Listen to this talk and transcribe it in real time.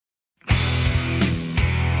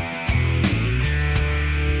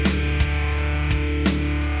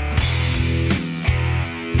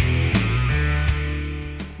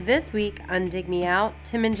This week on Dig Me Out,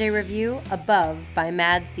 Tim and Jay review Above by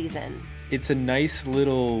Mad Season. It's a nice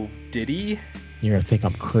little ditty. You're going to think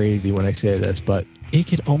I'm crazy when I say this, but it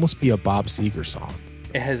could almost be a Bob Seger song.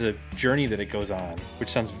 It has a journey that it goes on, which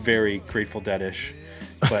sounds very Grateful Dead-ish,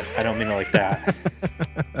 but I don't mean it like that.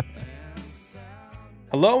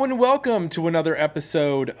 Hello and welcome to another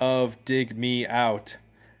episode of Dig Me Out.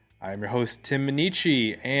 I'm your host, Tim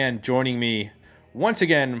Minichi, and joining me once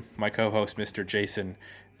again, my co-host, Mr. Jason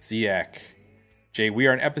Ziak. Jay, we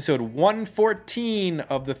are in episode 114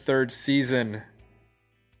 of the third season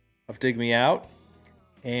of Dig Me Out,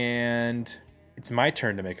 and it's my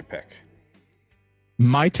turn to make a pick.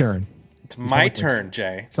 My turn. It's my turn,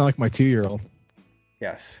 Jay. It's not like my 2-year-old.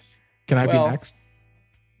 Yes. Can I be next?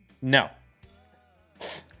 No.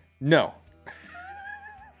 No.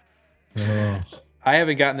 Oh. I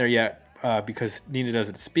haven't gotten there yet because Nina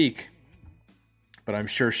doesn't speak, but I'm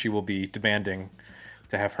sure she will be demanding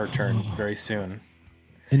to have her turn very soon.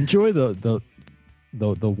 Enjoy the 1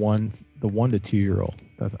 to 2-year-old.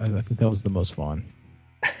 I think that was the most fun.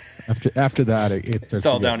 After that, it starts. It's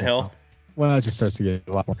all downhill. Well, it just starts to get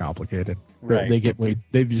a lot more complicated. Right.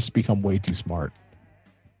 They just become way too smart.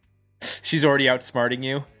 She's already outsmarting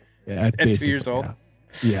you. Yeah, at 2 years old. Yeah.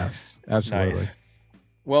 Yes, absolutely. Nice.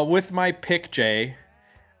 Well, with my pick, Jay,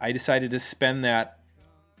 I decided to spend that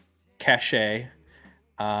cachet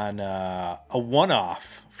on a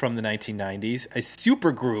one-off from the 1990s, a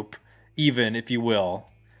super group, even, if you will.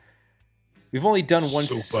 We've only done one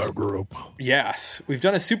super group. Yes, we've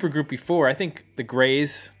done a super group before. I think the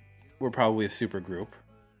Grays were probably a super group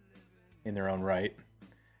in their own right.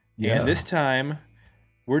 Yeah. And this time,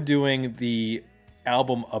 we're doing the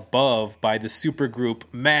album Above by the supergroup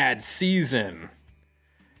Mad Season.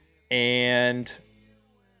 And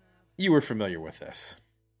you were familiar with this.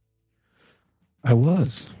 I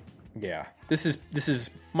was. Yeah. This is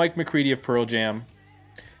Mike McCready of Pearl Jam,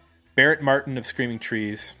 Barrett Martin of Screaming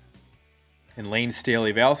Trees, and Lane Staley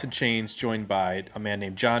of Alice in Chains, joined by a man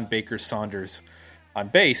named John Baker Saunders on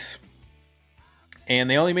bass. And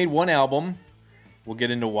they only made one album. We'll get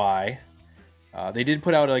into why. They did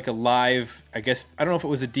put out like a live, I guess, I don't know if it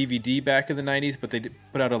was a DVD back in the 90s, but they did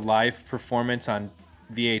put out a live performance on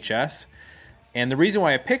VHS. And the reason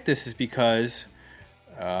why I picked this is because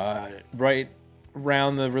right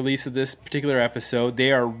around the release of this particular episode,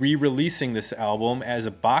 they are re-releasing this album as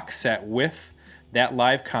a box set with that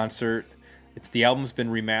live concert. The album's been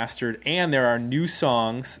remastered, and there are new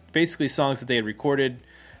songs, basically songs that they had recorded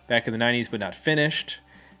back in the 90s but not finished.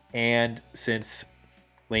 And since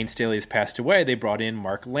Lane Staley has passed away, they brought in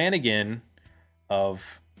Mark Lanegan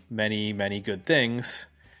of Many, Many Good Things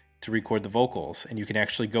to record the vocals. And you can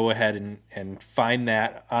actually go ahead and find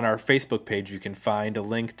that on our Facebook page. You can find a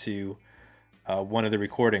link to one of the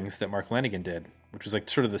recordings that Mark Lanegan did, which was like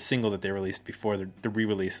sort of the single that they released before the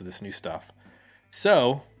re-release of this new stuff.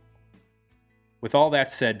 So, with all that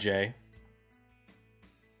said, Jay,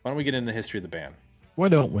 why don't we get into the history of the band? Why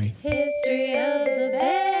don't we? History of the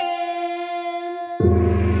band.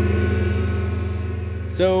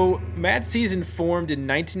 So, Mad Season formed in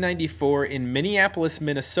 1994 in Minneapolis,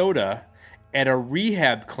 Minnesota, at a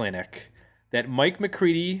rehab clinic that Mike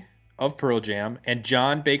McCready of Pearl Jam and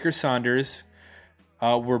John Baker Saunders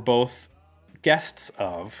were both guests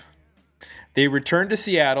of. They returned to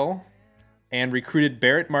Seattle and recruited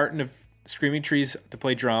Barrett Martin of Screaming Trees to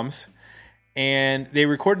play drums. And they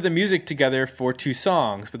recorded the music together for 2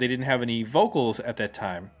 songs, but they didn't have any vocals at that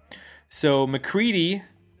time. So McCready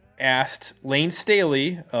asked Lane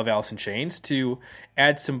Staley of Alice in Chains to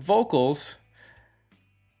add some vocals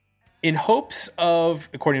in hopes of,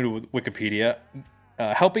 according to Wikipedia,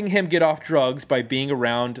 helping him get off drugs by being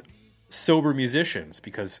around sober musicians,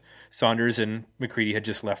 because Saunders and McCready had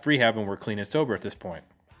just left rehab and were clean and sober at this point.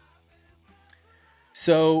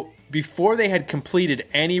 So before they had completed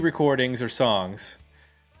any recordings or songs,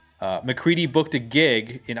 McCready booked a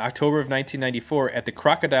gig in October of 1994 at the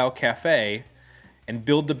Crocodile Cafe and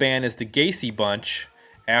billed the band as the Gacy Bunch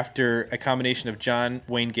after a combination of John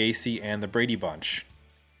Wayne Gacy and the Brady Bunch.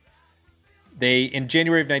 In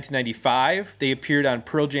January of 1995, they appeared on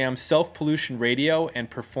Pearl Jam's Self-Pollution Radio and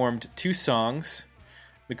performed 2 songs.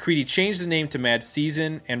 McCready changed the name to Mad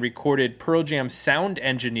Season and recorded Pearl Jam sound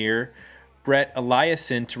engineer Brett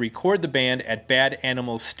Eliason to record the band at Bad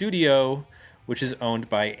Animals Studio, which is owned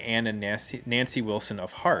by Ann and Nancy Wilson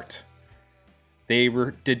of Heart. They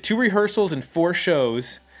did 2 rehearsals and 4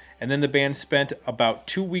 shows, and then the band spent about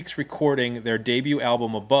 2 weeks recording their debut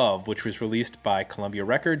album Above, which was released by Columbia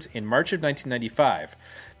Records in March of 1995.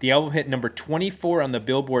 The album hit number 24 on the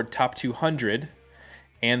Billboard Top 200,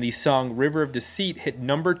 and the song River of Deceit hit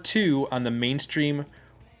number 2 on the mainstream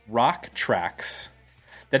Rock Tracks.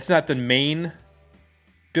 That's not the main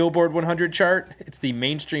Billboard 100 chart. It's the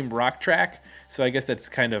mainstream rock track. So I guess that's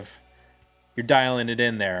kind of, you're dialing it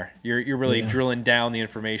in there. You're really drilling down the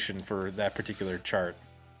information for that particular chart.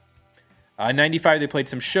 In 95, they played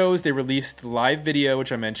some shows. They released live video,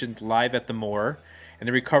 which I mentioned, Live at the Moore. And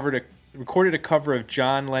they recorded a cover of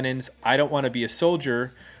John Lennon's I Don't Want to Be a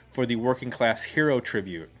Soldier for the Working Class Hero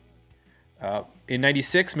tribute. In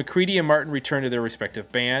 96, McCready and Martin returned to their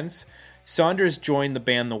respective bands. Saunders joined the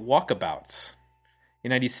band The Walkabouts. In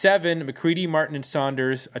 97, McCready, Martin, and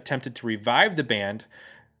Saunders attempted to revive the band,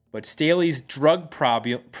 but Staley's drug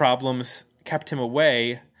problems kept him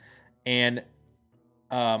away, and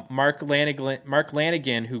Mark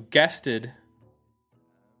Lanigan, who guested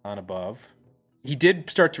on Above, he did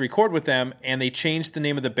start to record with them, and they changed the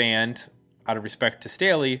name of the band, out of respect to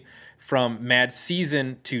Staley, from Mad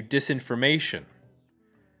Season to Disinformation.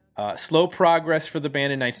 Slow progress for the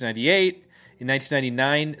band in 1998. In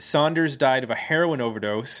 1999, Saunders died of a heroin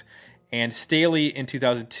overdose, and Staley in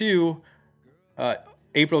 2002,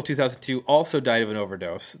 April of 2002, also died of an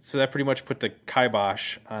overdose. So that pretty much put the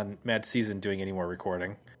kibosh on Mad Season doing any more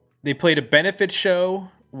recording. They played a benefit show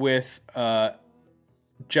with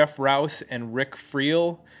Jeff Rouse and Rick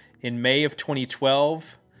Friel in May of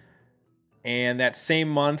 2012. And that same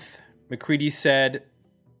month, McCready said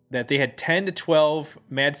that they had 10 to 12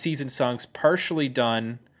 Mad Season songs partially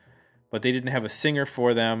done, but they didn't have a singer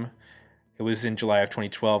for them. It was in July of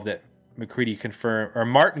 2012 that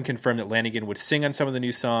Martin confirmed that Lanigan would sing on some of the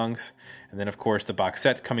new songs. And then, of course, the box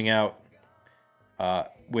set's coming out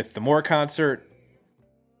with the Moore concert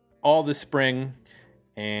all this spring,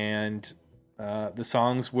 and the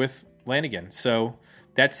songs with Lanigan. So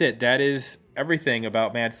that's it. That is everything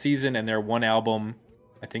about Mad Season and their one album.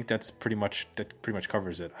 I think that pretty much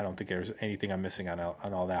covers it. I don't think there's anything I'm missing on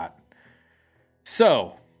all that.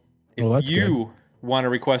 So, if you want to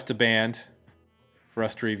request a band for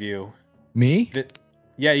us to review, me?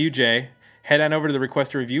 You, Jay, head on over to the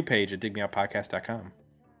request a review page at digmeoutpodcast.com.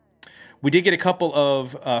 We did get a couple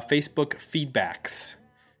of Facebook feedbacks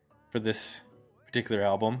for this particular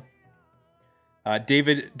album.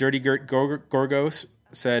 David Dirty Gert Gorgos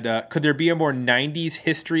said, could there be a more 90s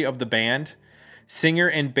history of the band? Singer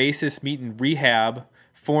and bassist meet in rehab,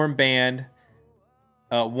 form band,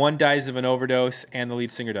 one dies of an overdose, and the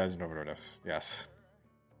lead singer dies of an overdose. Yes.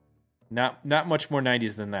 Not much more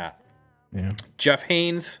 90s than that. Yeah. Jeff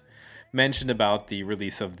Haynes mentioned about the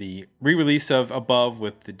re-release of Above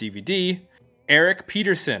with the DVD. Eric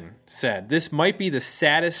Peterson said, this might be the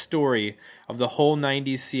saddest story of the whole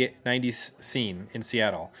 90s scene in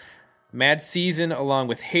Seattle. Mad Season, along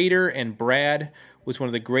with Hater and Brad, was one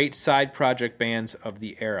of the great side project bands of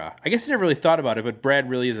the era. I guess I never really thought about it, but Brad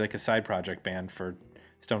really is like a side project band for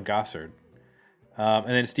Stone Gossard. And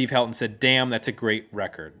then Steve Helton said, damn, that's a great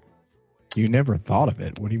record. You never thought of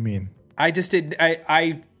it. What do you mean? I just didn't.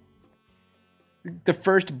 The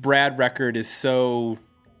first Brad record is so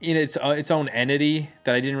in its own entity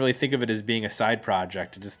that I didn't really think of it as being a side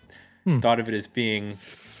project. I just thought of it as being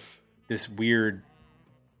this weird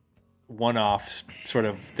one-off sort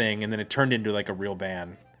of thing, and then it turned into like a real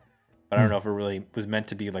band. But I don't know if it really was meant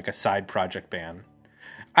to be like a side project band.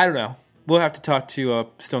 I don't know. We'll have to talk to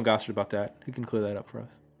Stone Gossard about that. He can clear that up for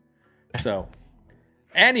us. So,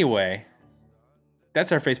 anyway,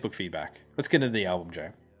 that's our Facebook feedback. Let's get into the album, Jay.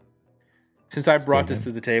 Since I brought this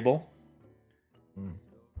to the table,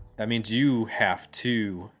 that means you have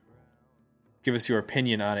to give us your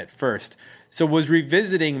opinion on it first. So, was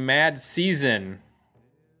revisiting Mad Season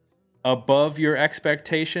above your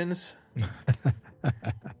expectations,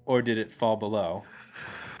 or did it fall below?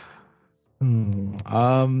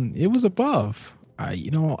 It was above. I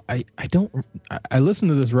listened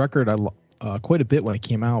to this record quite a bit when it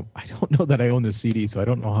came out. I don't know that I own the CD, so I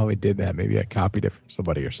don't know how I did that. Maybe I copied it from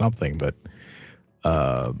somebody or something. But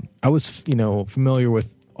I was, familiar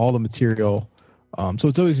with all the material. So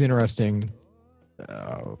it's always interesting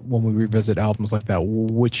when we revisit albums like that,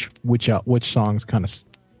 which songs kind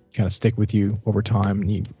of stick with you over time,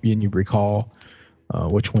 and you recall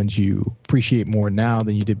which ones you appreciate more now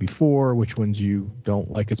than you did before, which ones you don't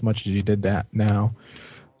like as much as you did that now.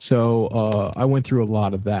 So I went through a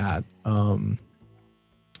lot of that.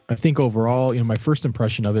 I think overall, my first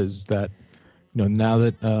impression of it is that, now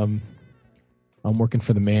that I'm working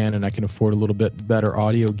for the man and I can afford a little bit better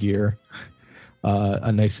audio gear,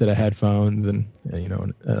 a nice set of headphones and,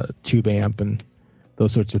 a tube amp and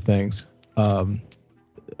those sorts of things.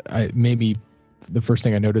 Maybe the first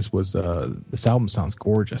thing I noticed was this album sounds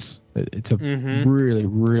gorgeous. It's a really,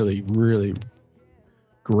 really, really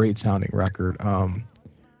great sounding record.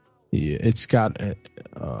 It's got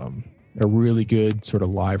a really good sort of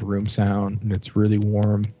live room sound, and it's really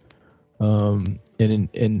warm. And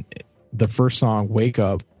in the first song, "Wake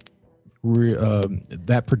Up,"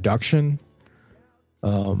 that production,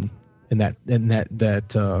 and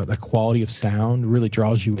that quality of sound really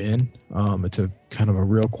draws you in. It's a kind of a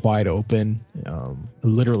real quiet open. It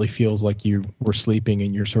literally feels like you were sleeping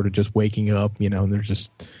and you're sort of just waking up, and there's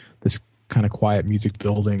just this kind of quiet music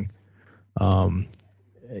building.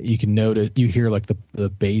 You can notice, you hear like the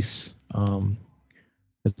bass,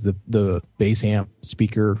 as the bass amp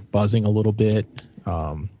speaker buzzing a little bit.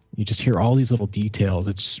 You just hear all these little details.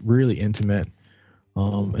 It's really intimate.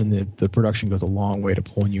 And the production goes a long way to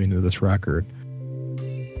pulling you into this record.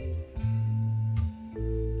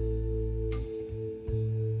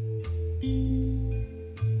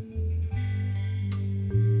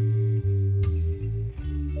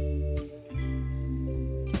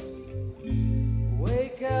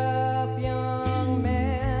 Wake up, young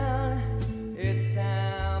man, it's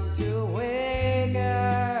time to wake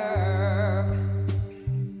up.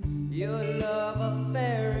 Your love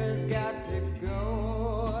affair has got to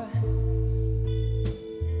go.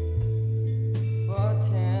 For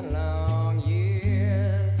 10 long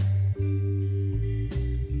years,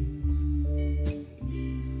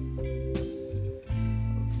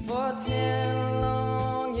 for 10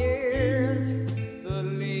 long years, the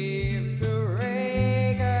leaves to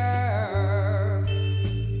rake up.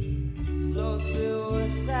 Slow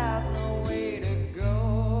suicide's no way to go.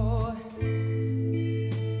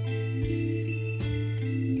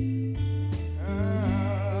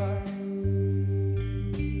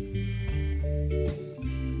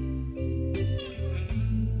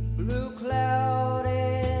 Blue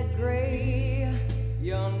clouded gray,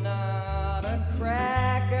 you're not a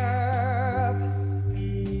crack up.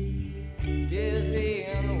 Dizzy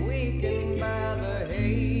and weakened by the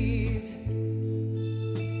haze,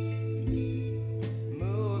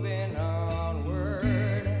 moving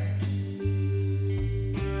onward.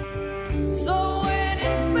 So an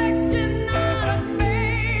infection, not a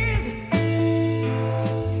phase.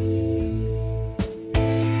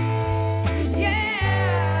 Yeah.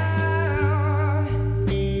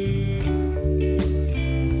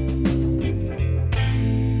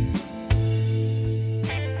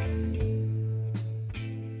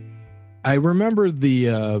 I remember the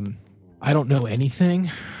 "I Don't Know Anything."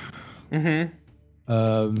 Mm-hmm.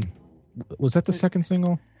 Was that the second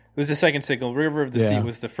single? It was the second single. River of the Sea Yeah.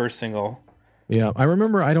 was the first single. Yeah, I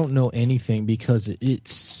remember "I Don't Know Anything" because it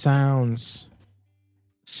sounds.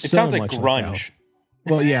 It sounds like grunge. Alice.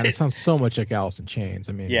 Well, yeah, it sounds so much like Alice in Chains.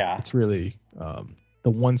 I mean, Yeah. it's really the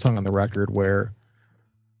one song on the record where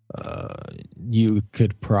you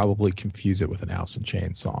could probably confuse it with an Alice in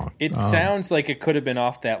Chains song. It sounds like it could have been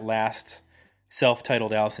off that last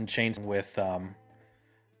self-titled Alice in Chains with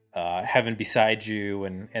Heaven Beside You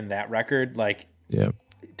and that record. Like, Yeah.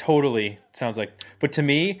 totally sounds like. But to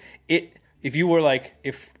me, if you were like,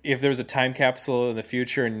 if there was a time capsule in the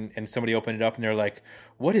future and somebody opened it up and they're like,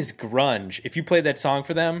 what is grunge? If you played that song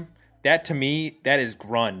for them, that to me, that is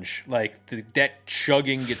grunge. Like that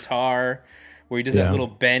chugging guitar where he does that little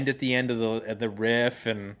bend at the end of the riff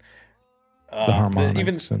and The harmonics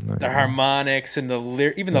even and the harmonics and the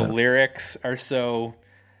lyrics are so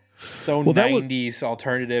Well, that 90s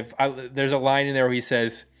alternative. There's a line in there where he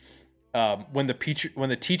says, when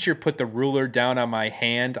the teacher put the ruler down on my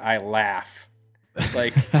hand, I laugh.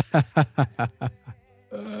 Like,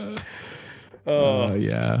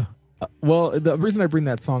 yeah. Well, the reason I bring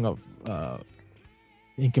that song up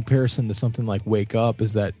in comparison to something like "Wake Up"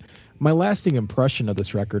 is that my lasting impression of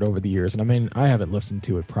this record over the years, and I mean, I haven't listened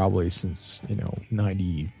to it probably since,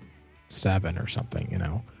 97 or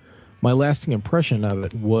something, my lasting impression of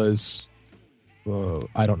it was,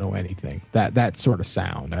 I Don't Know Anything. That sort of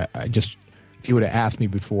sound. I just, if you would have asked me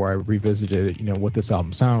before I revisited it, what this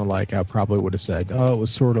album sounded like, I probably would have said, oh, it was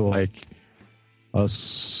sort of like a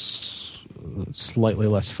slightly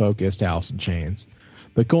less focused Alice in Chains.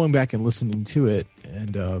 But going back and listening to it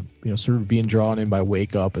and, sort of being drawn in by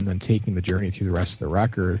 "Wake Up" and then taking the journey through the rest of the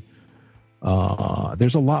record,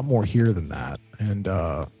 there's a lot more here than that. And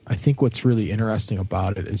I think what's really interesting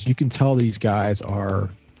about it is you can tell these guys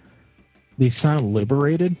they sound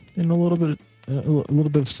liberated in a little bit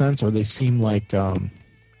of sense, or they seem like,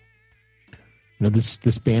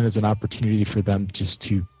 this band is an opportunity for them just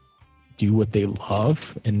to do what they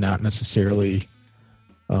love and not necessarily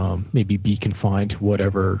maybe be confined to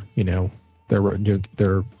whatever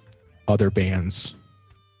their other band's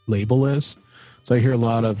label is. So I hear a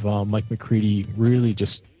lot of Mike McCready really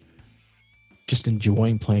just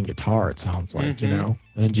enjoying playing guitar. It sounds like, and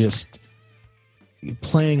just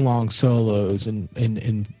playing long solos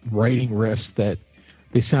and writing riffs that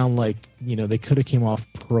they sound like, they could have came off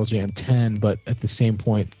Pearl Jam 10, but at the same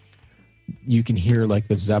point, you can hear like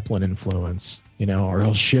the Zeppelin influence, or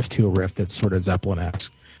he'll shift to a riff that's sort of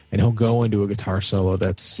Zeppelin-esque, and he'll go into a guitar solo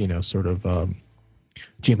that's, sort of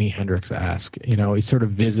Jimi Hendrix-esque. He sort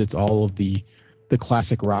of visits all of the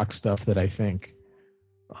classic rock stuff that I think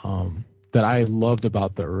that I loved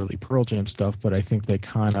about the early Pearl Jam stuff, but I think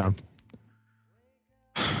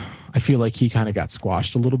I feel like he kind of got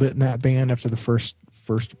squashed a little bit in that band after the first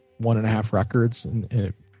 1.5 records,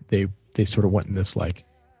 and they sort of went in this like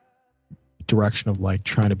direction of like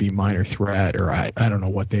trying to be Minor Threat, or I don't know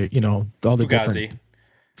what they, all the Fugazi. different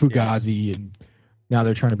Fugazi, and now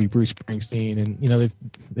they're trying to be Bruce Springsteen, and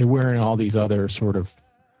they're wearing all these other sort of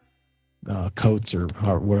coats or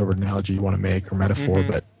whatever analogy you want to make or metaphor,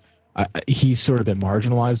 but he's sort of been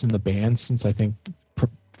marginalized in the band since I think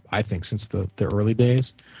since the early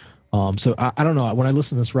days. So I don't know, when I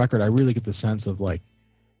listen to this record, I really get the sense of like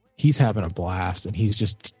he's having a blast, and he's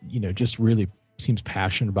just just really seems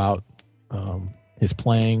passionate about his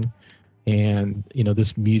playing, and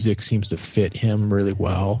this music seems to fit him really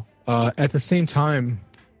well. At the same time,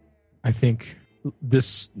 I think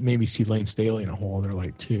this made me see Lane Staley in a whole other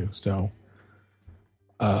light too. So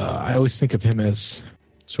I always think of him as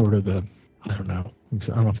sort of I don't know if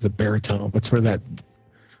it's a baritone, but sort of that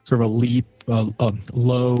sort of a leap, a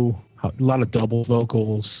low, a lot of double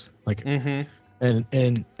vocals, like,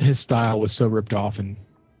 and his style was so ripped off and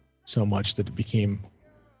so much that it became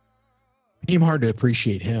hard to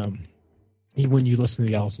appreciate him even when you listen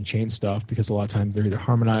to the Alice in Chains stuff, because a lot of times they're either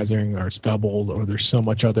harmonizing or it's doubled, or there's so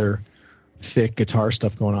much other thick guitar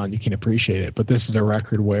stuff going on you can appreciate it. But this is a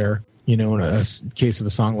record where, in a case of a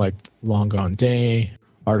song like Long Gone Day,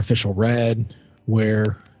 Artificial Red,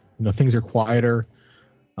 where things are quieter,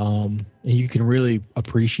 and you can really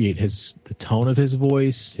appreciate the tone of his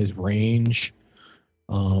voice, his range,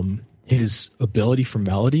 his ability for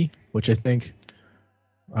melody, which I think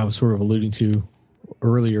I was sort of alluding to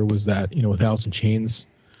earlier, was that, with Alice in Chains,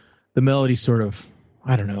 the melody sort of,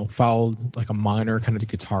 I don't know, followed like a minor kind of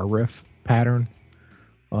guitar riff pattern,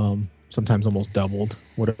 sometimes almost doubled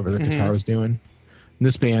whatever the guitar was doing. In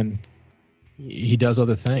this band, he does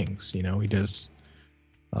other things, he does,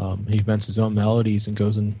 he invents his own melodies and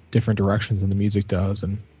goes in different directions than the music does.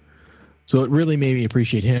 And so it really made me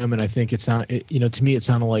appreciate him. And I think to me, it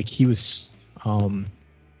sounded like he was,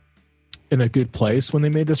 in a good place when they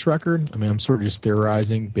made this record. I mean, I'm sort of just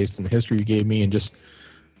theorizing based on the history you gave me and just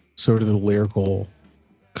sort of the lyrical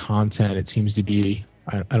content. It seems to be,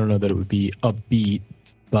 I don't know that it would be upbeat,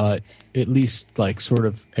 but at least like sort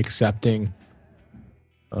of accepting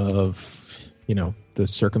of, the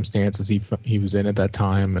circumstances he was in at that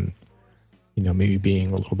time, and, maybe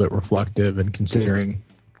being a little bit reflective and considering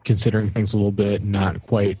things a little bit, not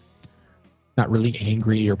really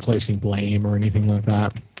angry or placing blame or anything like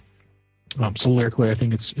that. So lyrically, I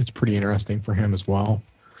think it's pretty interesting for him as well.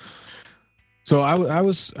 So I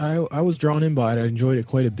was drawn in by it. I enjoyed it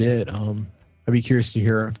quite a bit. I'd be curious to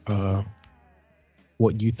hear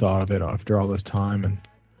what you thought of it after all this time and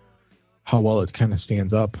how well it kind of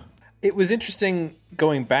stands up. It was interesting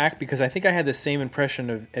going back, because I think I had the same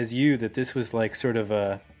impression as you, that this was like sort of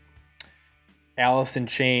a Alice in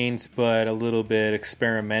Chains, but a little bit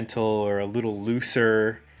experimental or a little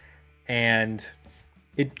looser. And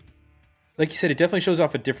it, like you said, it definitely shows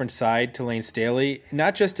off a different side to Lane Staley,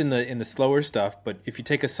 not just in the slower stuff, but if you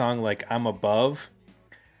take a song like I'm Above,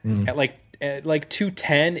 at like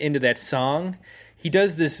 2:10 into that song, he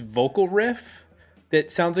does this vocal riff that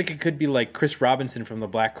sounds like it could be like Chris Robinson from the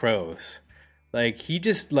Black Crowes. Like, he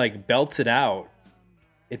just like belts it out.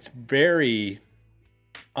 It's very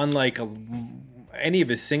unlike any of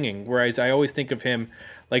his singing, whereas I always think of him,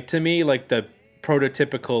 like, to me, like the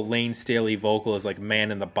prototypical Lane Staley vocal is like Man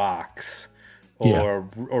in the Box or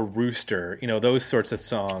Rooster, those sorts of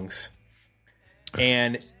songs.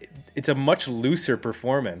 And it's a much looser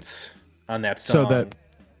performance on that song.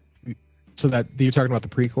 So that you're talking about the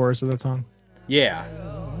pre-chorus of that song? Yeah.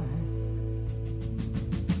 I'm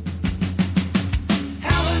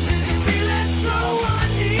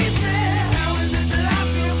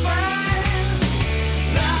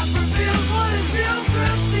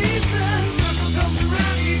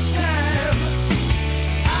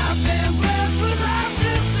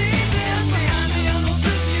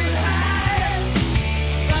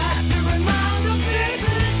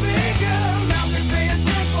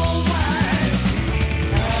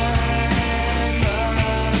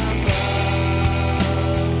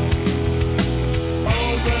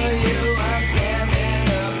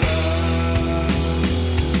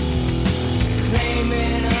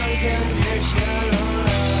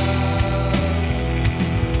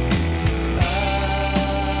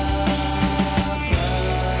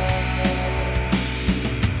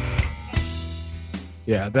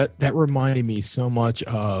Yeah, that reminded me so much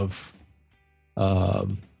of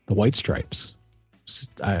the White Stripes.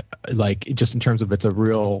 Like just in terms of it's a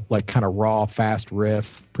real like kind of raw, fast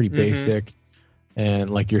riff, pretty basic, and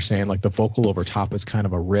like you're saying, like the vocal over top is kind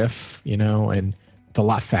of a riff, and it's a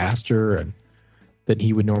lot faster and than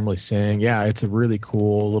he would normally sing. Yeah, it's a really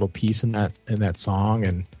cool little piece in that song,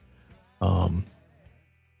 and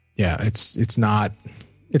yeah, it's not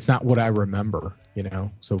what I remember,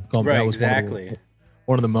 So Right, that was exactly.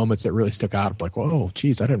 one of the moments that really stuck out. Like, whoa,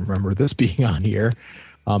 geez, I didn't remember this being on here.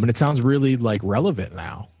 And it sounds really like relevant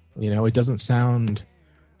now. It doesn't sound.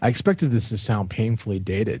 I expected this to sound painfully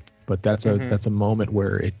dated, but that's a moment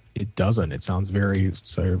where it doesn't. It sounds very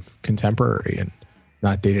sort of contemporary and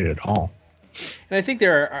not dated at all. And I think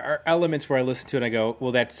there are elements where I listen to it and I go,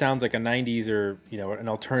 well, that sounds like a 90s or, an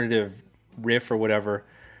alternative riff or whatever.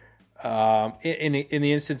 In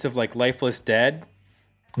the instance of like Lifeless Dead,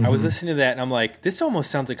 I was listening to that and I'm like, this almost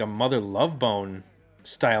sounds like a Mother Love Bone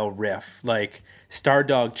style riff, like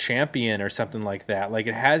Stardog Champion or something like that. Like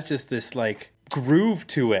it has just this like groove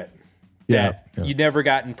to it that you never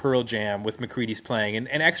got in Pearl Jam with McCready's playing.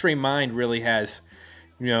 And X-Ray Mind really has,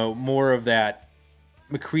 more of that.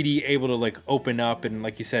 McCready able to like open up and,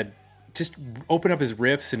 like you said, just open up his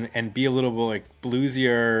riffs and be a little bit like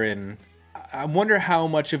bluesier. And I wonder how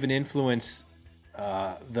much of an influence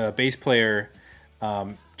the bass player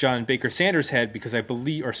John Baker Sanders had, because I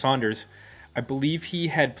believe he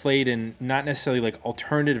had played in not necessarily like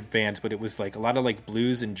alternative bands, but it was like a lot of like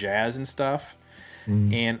blues and jazz and stuff.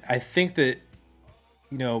 And I think that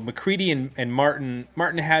McCready and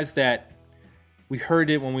Martin has that. We heard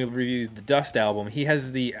it when we reviewed the Dust album. He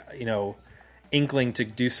has the, inkling to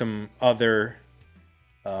do some other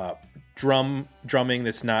drumming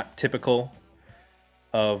that's not typical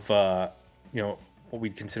of, what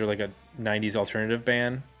we'd consider like a 90s alternative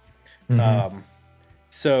band.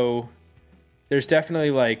 So there's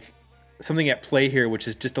definitely like something at play here, which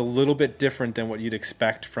is just a little bit different than what you'd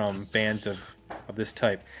expect from bands of this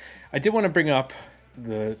type. I did want to bring up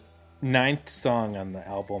the 9th song on the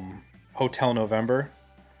album, Hotel November,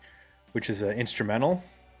 which is an instrumental.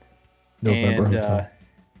 November Hotel.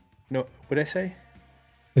 No, what did I say?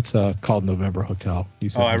 It's called November Hotel. You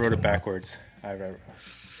said I wrote Hotel it backwards.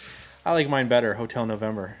 I like mine better, Hotel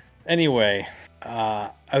November. Anyway,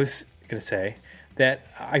 I was gonna say that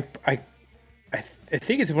I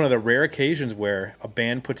think it's one of the rare occasions where a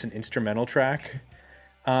band puts an instrumental track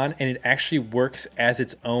on and it actually works as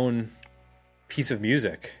its own piece of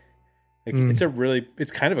music. Like,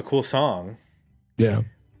 it's kind of a cool song. Yeah.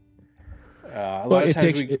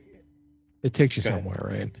 It takes you somewhere,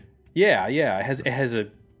 right? Yeah. It has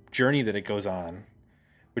a journey that it goes on,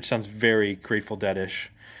 which sounds very Grateful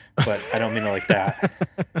Dead-ish, but I don't mean it like that.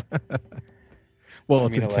 Well,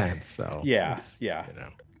 it's intense, so yeah. It's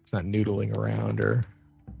not noodling around or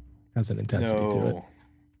has an intensity to it.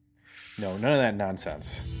 No, none of that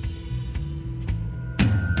nonsense.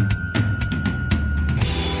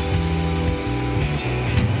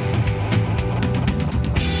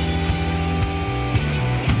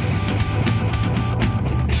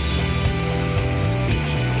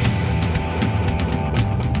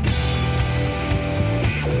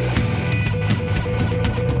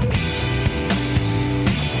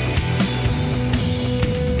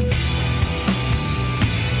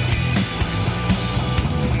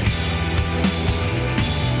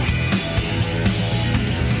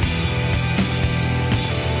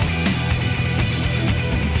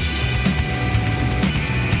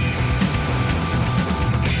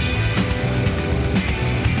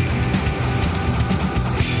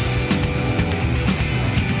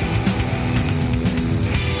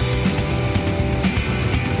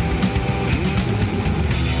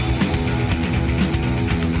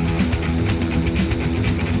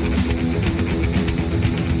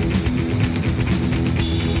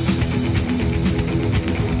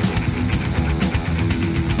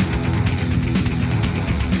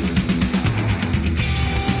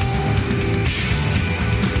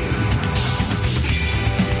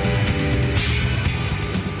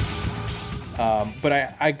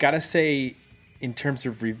 But I gotta say, in terms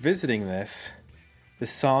of revisiting this, the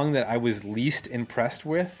song that I was least impressed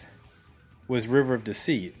with was River of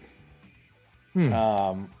Deceit.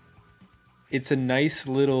 It's a nice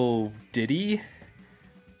little ditty.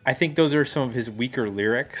 I think those are some of his weaker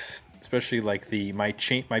lyrics, especially like the my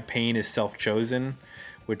pain is self-chosen,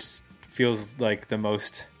 which feels like the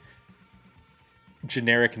most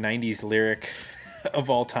generic 90s lyric of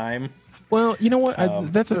all time. Well, you know what?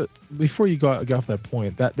 Before you go off that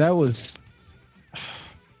point, that was,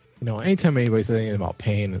 anytime anybody says anything about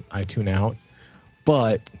pain, I tune out.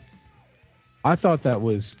 But I thought that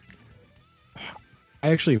was, I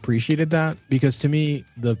actually appreciated that because to me,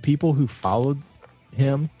 the people who followed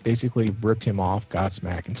him basically ripped him off,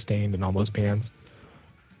 Godsmack and Stained and all those bands.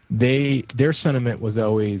 Their sentiment was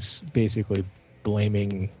always basically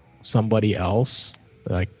blaming somebody else,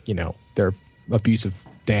 like, you know, their abusive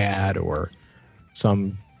dad or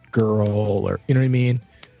some girl, or, you know what I mean?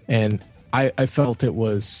 And I felt it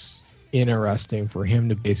was interesting for him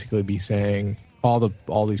to basically be saying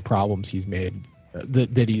all these problems he's made,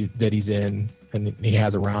 that he's in and he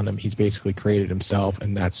has around him, he's basically created himself,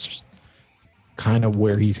 and that's kind of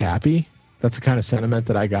where he's happy. That's the kind of sentiment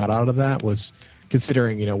that I got out of that, was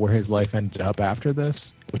considering, you know, where his life ended up after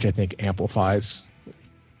this, which I think amplifies,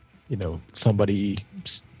 you know, somebody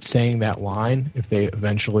saying that line if they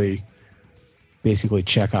eventually basically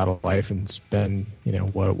check out of life and spend, you know,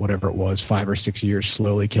 whatever it was, 5 or 6 years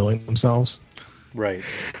slowly killing themselves. Right.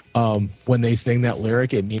 When they sing that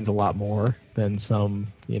lyric, it means a lot more than some,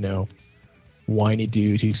 you know, whiny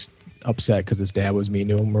dude who's upset because his dad was mean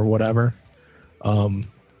to him or whatever.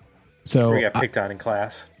 So Or he got picked on in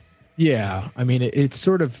class. Yeah, I mean, it's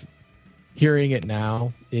sort of, hearing it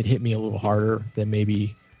now, it hit me a little harder than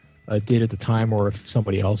maybe it did at the time, or if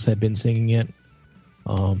somebody else had been singing it.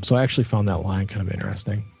 So I actually found that line kind of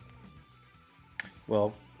interesting.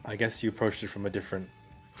 Well, I guess you approached it from a different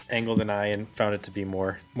angle than I, and found it to be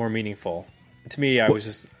more meaningful. To me, I was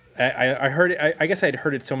just, I heard it. I guess I'd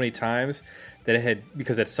heard it so many times that it had,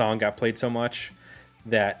 because that song got played so much,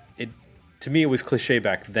 that it, to me, it was cliche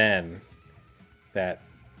back then that,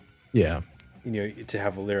 Yeah. you know, to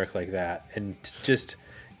have a lyric like that. And just,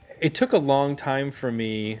 it took a long time for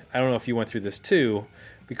me. I don't know if you went through this too,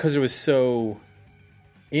 because it was so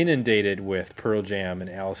inundated with Pearl Jam and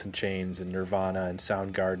Alice in Chains and Nirvana and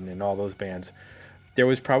Soundgarden and all those bands. There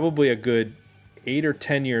was probably a good 8 or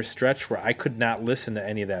 10 year stretch where I could not listen to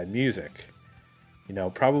any of that music. You know,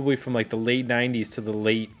 probably from like the late 90s to the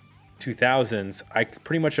late 2000s, I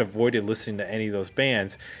pretty much avoided listening to any of those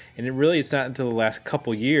bands. And it's not until the last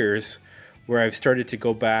couple years where I've started to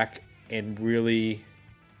go back and really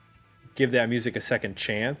give that music a second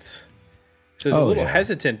chance. So I was a little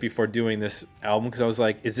hesitant before doing this album, because I was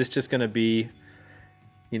like, is this just going to be,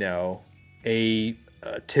 you know, a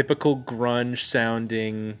typical grunge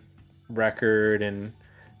sounding record and,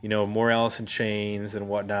 you know, more Alice in Chains and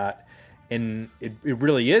whatnot? And it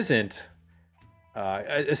really isn't.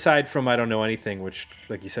 Aside from I Don't Know Anything, which,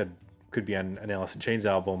 like you said, could be on an Alice in Chains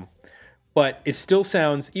album. But it still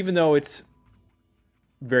sounds, even though it's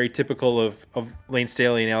very typical of Lane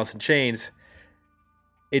Staley and Alice in Chains,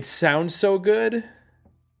 it sounds so good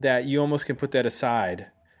that you almost can put that aside.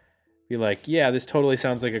 Be like, yeah, this totally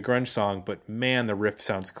sounds like a grunge song, but man, the riff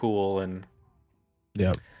sounds cool, and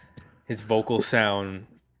yeah, his vocals sound,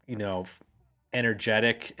 you know,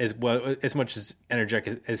 energetic as well, as much as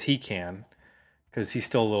energetic as he can, because he's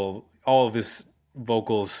still a little, all of his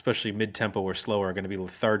vocals, especially mid-tempo or slower, are going to be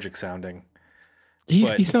lethargic sounding.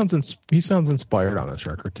 He sounds inspired on this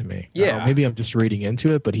record to me. Yeah, maybe I'm just reading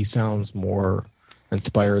into it, but he sounds more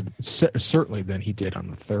inspired, certainly, than he did on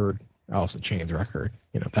the third Alice in Chains record.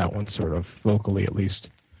 You know, that one sort of vocally, at least,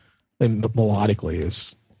 and melodically,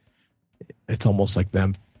 it's almost like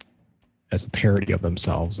them as a parody of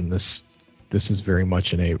themselves, and this is very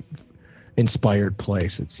much in a inspired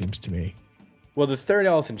place, it seems to me. Well, the third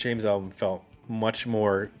Alice in Chains album felt much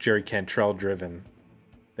more Jerry Cantrell driven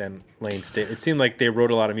than Lane Staley. It seemed like they wrote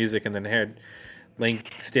a lot of music and then had Lane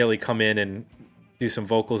Staley come in and do some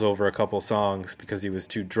vocals over a couple songs because he was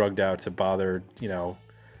too drugged out to bother, you know,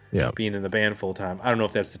 being in the band full time. I don't know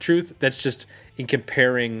if that's the truth. That's just in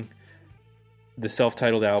comparing the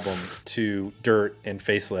self-titled album to Dirt and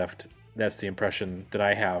Facelift. That's the impression that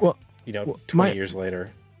I have, 20 years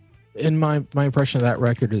later. And my impression of that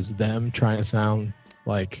record is them trying to sound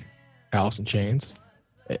like Alice in Chains.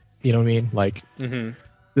 You know what I mean? Like,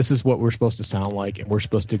 This is what we're supposed to sound like, and we're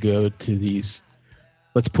supposed to go to these,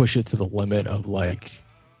 let's push it to the limit of like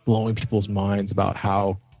blowing people's minds about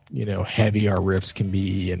how, you know, heavy our riffs can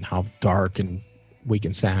be and how dark and we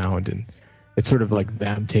can sound. And it's sort of like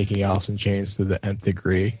them taking Alice in Chains to the nth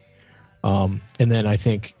degree. And then I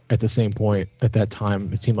think at the same point at that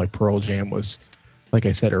time, it seemed like Pearl Jam was, like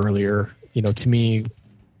I said earlier, you know, to me,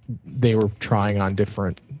 they were trying on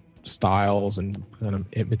different styles and kind of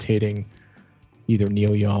imitating either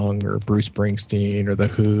Neil Young or Bruce Springsteen or The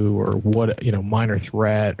Who or what, you know, Minor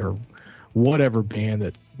Threat or whatever band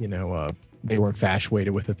that, you know, they were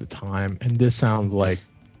infatuated with at the time. And this sounds like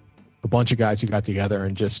a bunch of guys who got together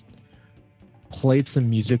and just played some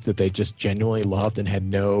music that they just genuinely loved and had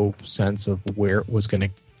no sense of where it was going to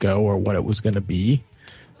go or what it was going to be.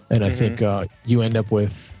 And I think you end up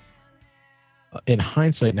with in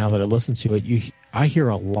hindsight, now that I listen to it, I hear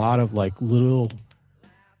a lot of like little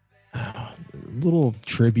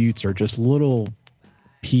tributes or just little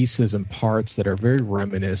pieces and parts that are very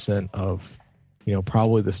reminiscent of,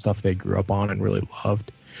 probably the stuff they grew up on and really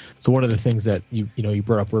loved. So one of the things that you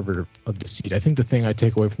brought up River of Deceit. I think the thing I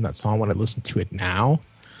take away from that song when I listen to it now,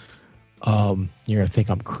 you're gonna think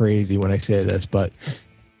I'm crazy when I say this, but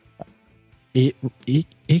it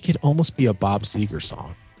could almost be a Bob Seger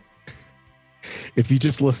song. If you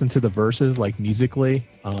just listen to the verses, like musically,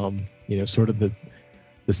 sort of the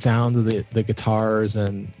sound of the guitars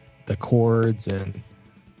and the chords and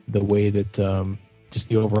the way that just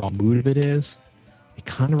the overall mood of it is, it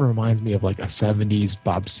kind of reminds me of like a 70s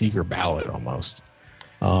Bob Seger ballad almost.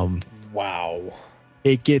 Wow.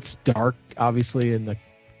 It gets dark, obviously, in the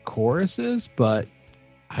choruses, but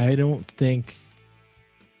I don't think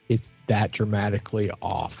it's that dramatically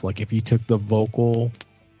off. Like if you took the vocal,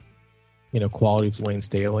 quality of Lane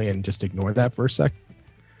Staley and just ignored that for a sec,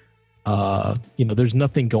 there's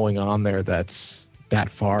nothing going on there that's that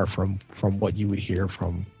far from what you would hear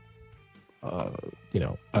from, a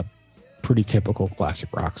pretty typical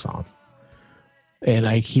classic rock song. And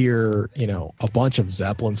I hear, a bunch of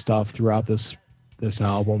Zeppelin stuff throughout this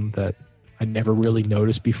album that I never really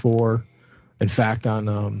noticed before. In fact,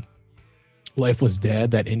 on Lifeless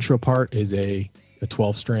Dead, that intro part is a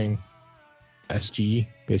 12-string SG,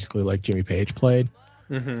 basically like Jimmy Page played.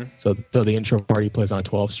 Mm-hmm. So the intro part he plays on a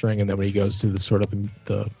 12-string, and then when he goes to the sort of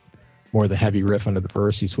the more the heavy riff under the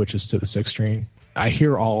verse, he switches to the 6-string. I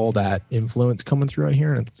hear all that influence coming through in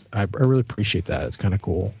here, and I really appreciate that. It's kind of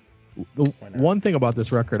cool. The one thing about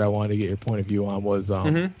this record I wanted to get your point of view on was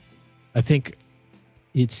I think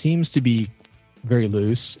it seems to be very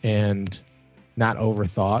loose and not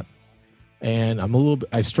overthought. And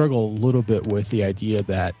I struggle a little bit with the idea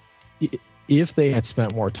that if they had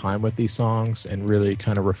spent more time with these songs and really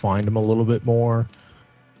kind of refined them a little bit more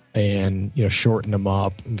and, shortened them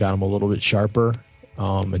up and got them a little bit sharper,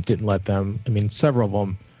 and didn't let them, several of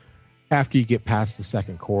them, after you get past the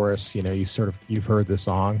second chorus, you've heard the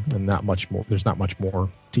song and not much more, there's not much more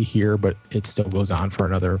to hear, but it still goes on for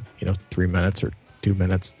another, 3 minutes or 2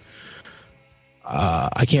 minutes.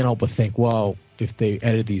 I can't help but think, well, if they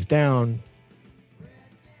edited these down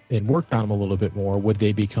and worked on them a little bit more, would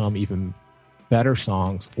they become even better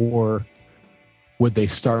songs, or would they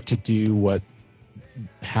start to do what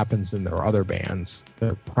happens in their other bands,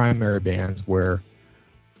 their primary bands, where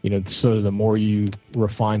sort of the more you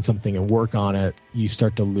refine something and work on it, you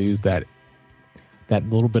start to lose that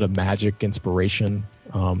little bit of magic inspiration,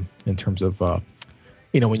 in terms of when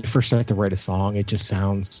you first start to write a song, it just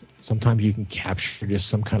sounds, sometimes you can capture just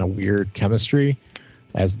some kind of weird chemistry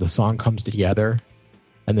as the song comes together,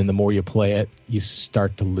 and then the more you play it, you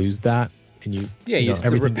start to lose that. And the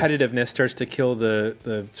repetitiveness starts to kill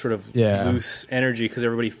the sort of loose energy, because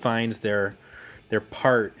everybody finds their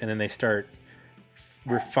part, and then they start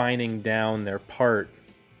refining down their part.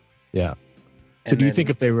 Yeah. So do you think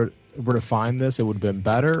if they were to find this, it would have been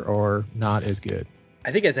better or not as good?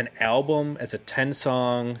 I think as an album, as a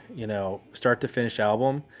 10-song, start to finish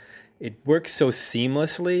album, it works so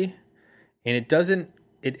seamlessly, and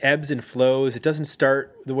it ebbs and flows. It doesn't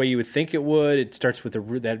start the way you would think it would. It starts with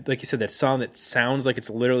that, like you said, that song that sounds like it's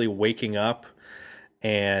literally waking up,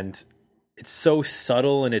 and it's so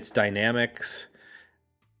subtle in its dynamics,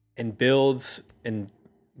 and builds and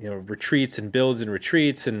retreats and builds and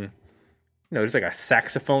retreats, and there's like a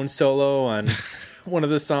saxophone solo on one of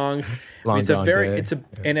the songs.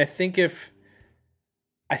 And I think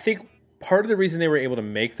part of the reason they were able to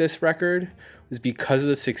make this record was because of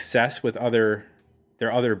the success with their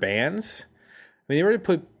other bands. They were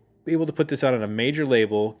able to put this out on a major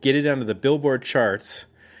label, get it onto the Billboard charts,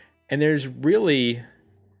 and there's really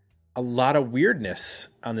a lot of weirdness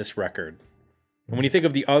on this record. And when you think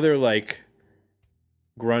of the other like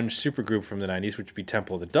grunge supergroup from the 90s, which would be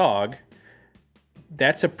Temple of the Dog,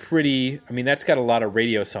 that's that's got a lot of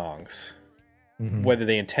radio songs, whether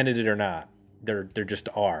they intended it or not. There just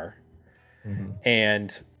are. Mm-hmm.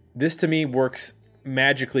 And this to me works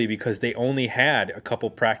magically because they only had a couple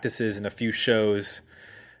practices and a few shows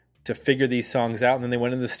to figure these songs out, and then they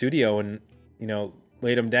went into the studio and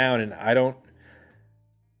laid them down. And I don't,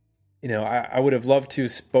 I would have loved to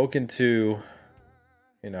spoken to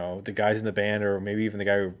the guys in the band, or maybe even the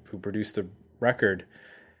guy who produced the record.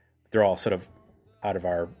 They're all sort of out of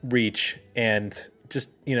our reach, and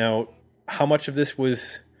just how much of this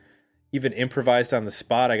was even improvised on the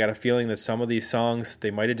spot. I got a feeling that some of these songs,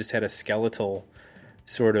 they might have just had a skeletal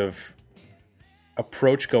sort of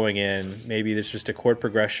approach going in. Maybe there's just a chord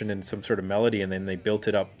progression and some sort of melody, and then they built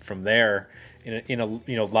it up from there in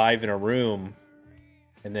a live in a room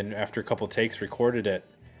and then after a couple takes recorded it,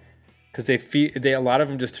 because a lot of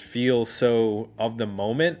them just feel so of the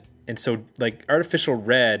moment, and so like Artificial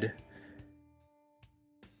Red.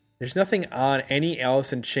 There's nothing on any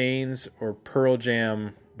Alice in Chains or Pearl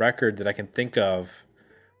Jam record that I can think of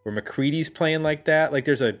where McCready's playing like that. Like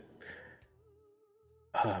there's a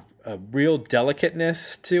real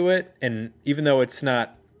delicateness to it, and even though it's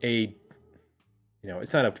not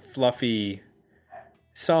it's not a fluffy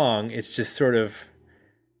song, it's just sort of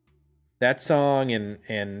that song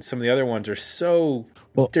and some of the other ones are so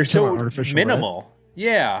they're so minimal. Red?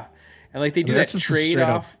 Yeah, and like they do that trade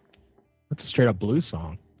off. That's a straight up blues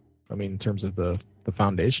song. I mean, in terms of the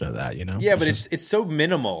foundation of that, Yeah, but it's so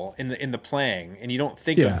minimal in the playing, and you don't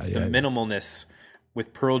think of the minimalness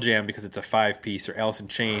with Pearl Jam because it's a 5-piece, or Alice in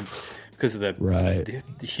Chains because of the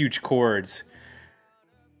huge chords.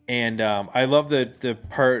 And I love the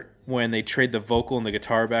part when they trade the vocal and the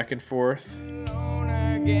guitar back and forth.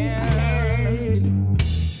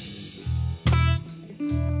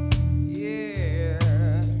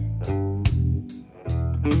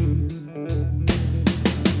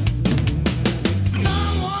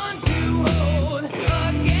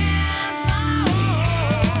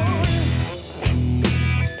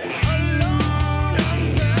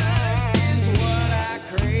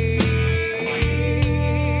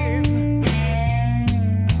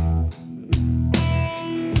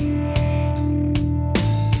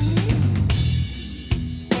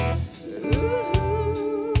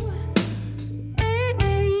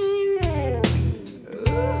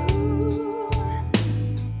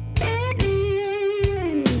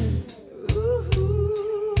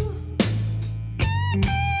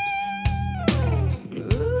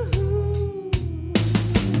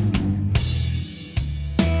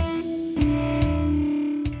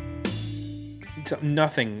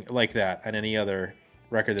 Nothing like that on any other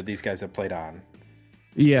record that these guys have played on.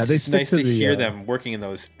 Yeah, it's nice to hear them working in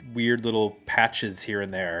those weird little patches here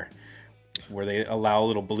and there where they allow a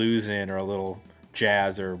little blues in or a little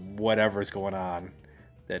jazz or whatever's going on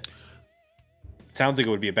that sounds like it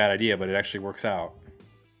would be a bad idea, but it actually works out.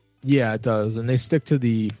 Yeah, it does. And they stick to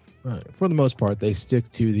for the most part, they stick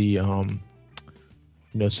to the,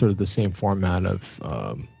 sort of the same format of,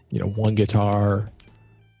 one guitar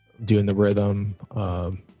doing the rhythm,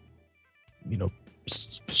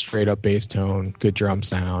 straight up bass tone, good drum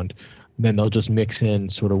sound. And then they'll just mix in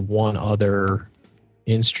sort of one other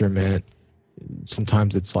instrument.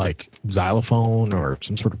 Sometimes it's like xylophone or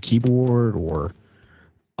some sort of keyboard, or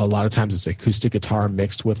a lot of times it's acoustic guitar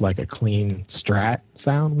mixed with like a clean Strat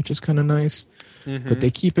sound, which is kind of nice. Mm-hmm. But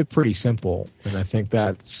they keep it pretty simple. And I think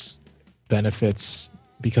that's benefits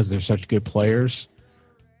because they're such good players.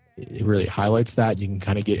 It really highlights that. You can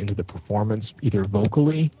kind of get into the performance either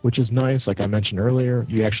vocally, which is nice. Like I mentioned earlier,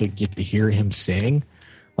 you actually get to hear him sing,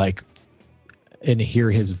 and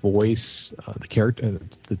hear his voice, the character,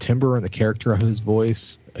 the timbre and the character of his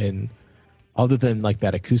voice. And other than like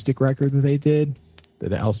that acoustic record that they did,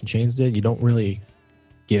 that Alice in Chains did, you don't really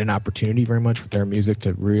get an opportunity very much with their music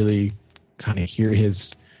to really kind of hear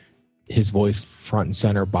his voice front and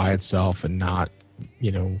center by itself and not,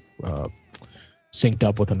 synced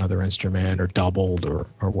up with another instrument or doubled or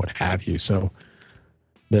what have you. So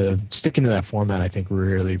the sticking to that format, I think,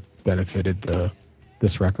 really benefited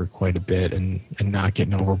this record quite a bit, and not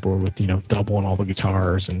getting overboard with doubling all the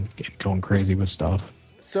guitars and going crazy with stuff.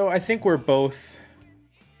 So I think we're both,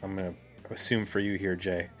 I'm going to assume for you here,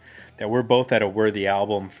 Jay, that we're both at a worthy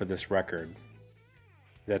album for this record.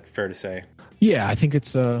 Is that fair to say? Yeah, I think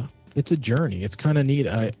it's a journey. It's kind of neat.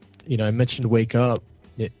 I mentioned Wake Up.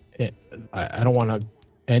 I don't want to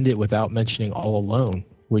end it without mentioning All Alone,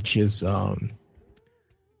 which is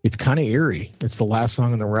it's kind of eerie. It's the last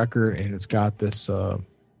song on the record, and it's got this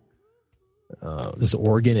this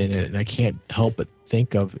organ in it, and I can't help but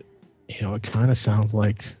think of it kind of sounds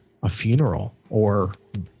like a funeral, or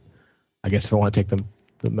I guess if I want to take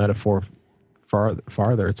the metaphor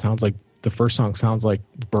farther, it sounds like the first song sounds like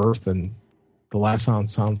birth, and the last song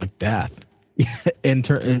sounds like death.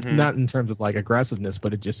 Not in terms of like aggressiveness,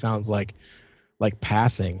 but it just sounds like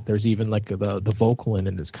passing. There's even like the vocal in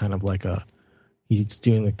it is kind of like he's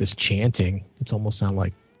doing like this chanting. It's almost sound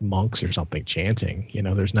like monks or something chanting.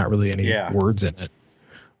 There's not really any words in it.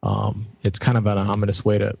 It's kind of an ominous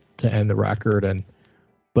way to end the record,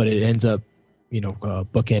 but it ends up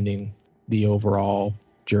bookending the overall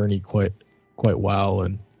journey quite well.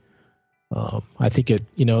 And I think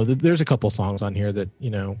there's a couple songs on here that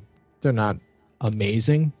they're not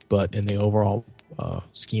amazing, but in the overall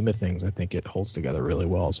scheme of things, I think it holds together really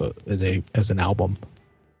well. So as an album.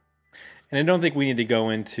 And I don't think we need to go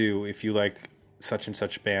into, if you like such and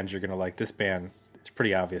such bands, you're going to like this band. It's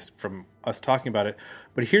pretty obvious from us talking about it.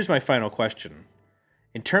 But here's my final question.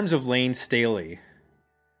 In terms of Lane Staley,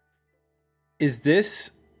 is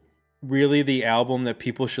this really the album that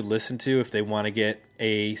people should listen to if they want to get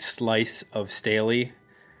a slice of Staley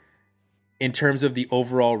in terms of the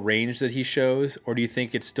overall range that he shows? Or do you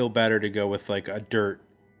think it's still better to go with like a Dirt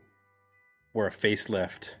or a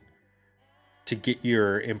Facelift to get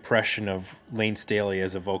your impression of Lane Staley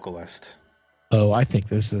as a vocalist? Oh, I think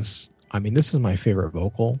this is my favorite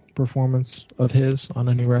vocal performance of his on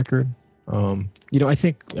a new record. I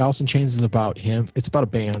think Alice in Chains is about him. It's about a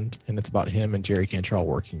band, and it's about him and Jerry Cantrell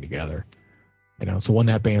working together. So when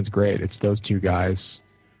that band's great, it's those two guys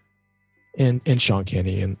and Sean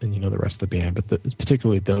Kinney and the rest of the band, but it's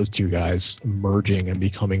particularly those two guys merging and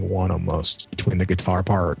becoming one almost between the guitar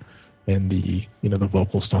part and the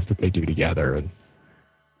vocal stuff that they do together. And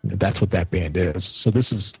that's what that band is. So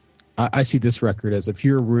I see this record as, if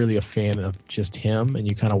you're really a fan of just him and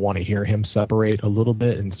you kind of want to hear him separate a little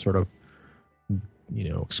bit and sort of,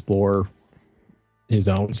 explore his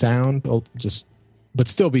own sound, but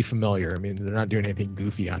still be familiar. I mean, they're not doing anything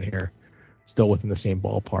goofy on here. Still within the same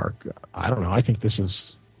ballpark. I don't know. I think this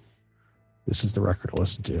is the record to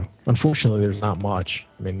listen to. Unfortunately, there's not much.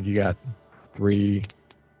 I mean, you got 4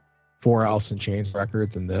 Alice in Chains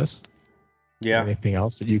records in this. Yeah. Anything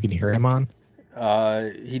else that you can hear him on?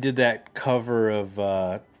 He did that cover of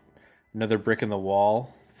Another Brick in the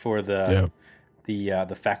Wall for the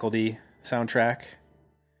Faculty soundtrack,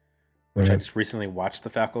 which I just recently watched The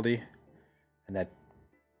Faculty, and that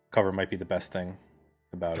cover might be the best thing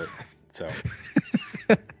about it. So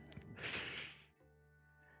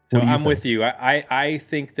I'm with you. I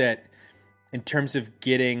think that in terms of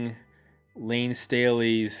getting Lane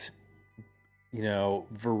Staley's,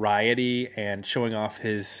 variety and showing off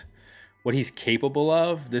what he's capable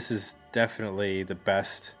of, this is definitely the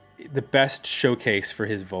best showcase for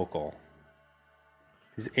his vocal.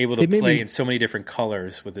 He's able to play in so many different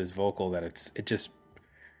colors with his vocal that it's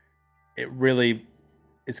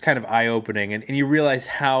kind of eye-opening, and you realize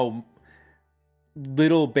how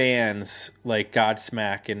little bands like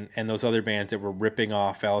Godsmack and those other bands that were ripping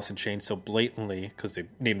off Alice in Chains so blatantly because they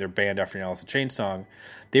named their band after an Alice in Chains song,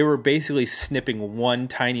 they were basically snipping one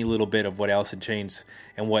tiny little bit of what Alice in Chains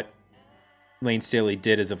and what Lane Staley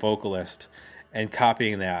did as a vocalist and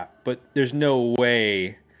copying that. But there's no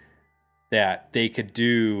way that they could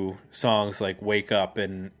do songs like Wake Up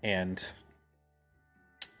and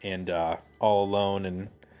All Alone and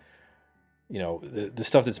the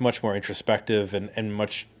stuff that's much more introspective and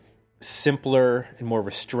much simpler and more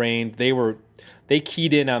restrained. They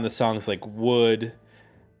keyed in on the songs like Wood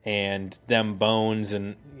and Them Bones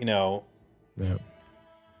and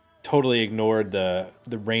totally ignored the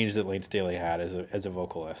range that Lane Staley had as a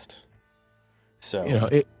vocalist. So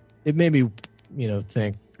it made me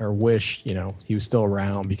think or wish he was still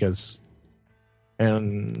around,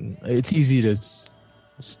 and it's easy to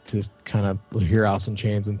kind of hear Alice in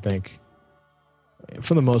Chains and think,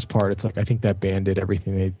 for the most part, it's like I think that band did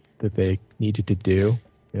everything that they needed to do.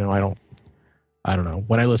 I don't know.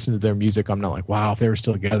 When I listen to their music, I'm not like, wow, if they were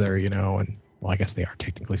still together, and well, I guess they are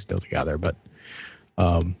technically still together, but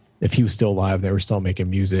if he was still alive, they were still making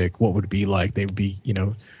music, what would it be like? They would be,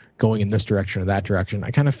 going in this direction or that direction. I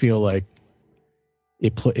kind of feel like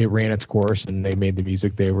it ran its course and they made the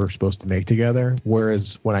music they were supposed to make together.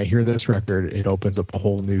 Whereas when I hear this record, it opens up a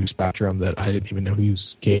whole new spectrum that I didn't even know he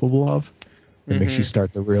was capable of. It makes you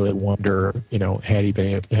start to really wonder, had he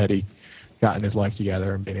gotten his life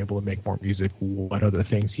together and been able to make more music, what other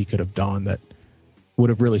things he could have done that would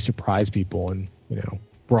have really surprised people and,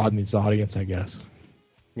 broadened his audience, I guess.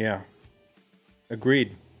 Yeah.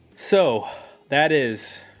 Agreed. So that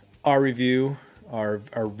is our review, our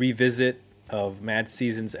revisit of Mad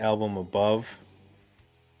Season's album Above.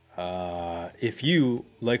 If you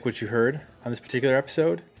like what you heard on this particular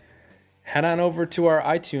episode, head on over to our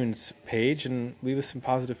iTunes page and leave us some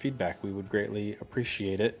positive feedback. We would greatly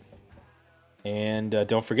appreciate it. And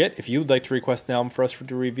don't forget, if you would like to request an album for us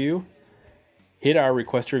to review, hit our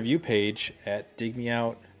request review page at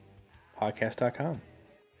digmeoutpodcast.com.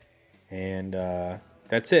 And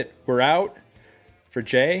that's it. We're out. For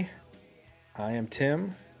Jay, I am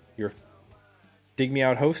Tim, your Dig Me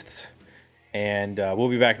Out hosts. And we'll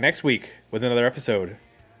be back next week with another episode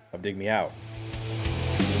of Dig Me Out.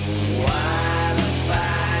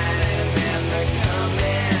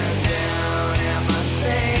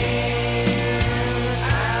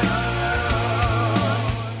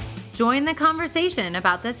 Join the conversation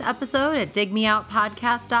about this episode at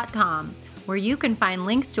digmeoutpodcast.com, where you can find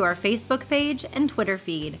links to our Facebook page and Twitter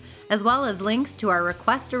feed, as well as links to our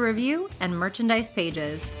request a review and merchandise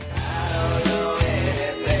pages. I don't know.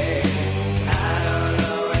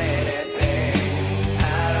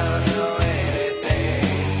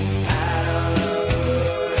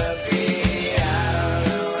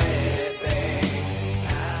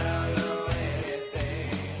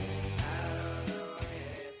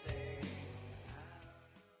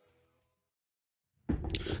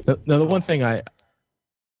 Now, the one thing I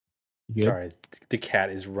You good? Sorry, the cat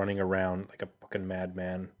is running around like a fucking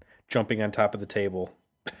madman, jumping on top of the table.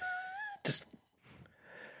 Just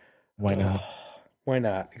Why not? why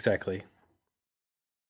not? Exactly.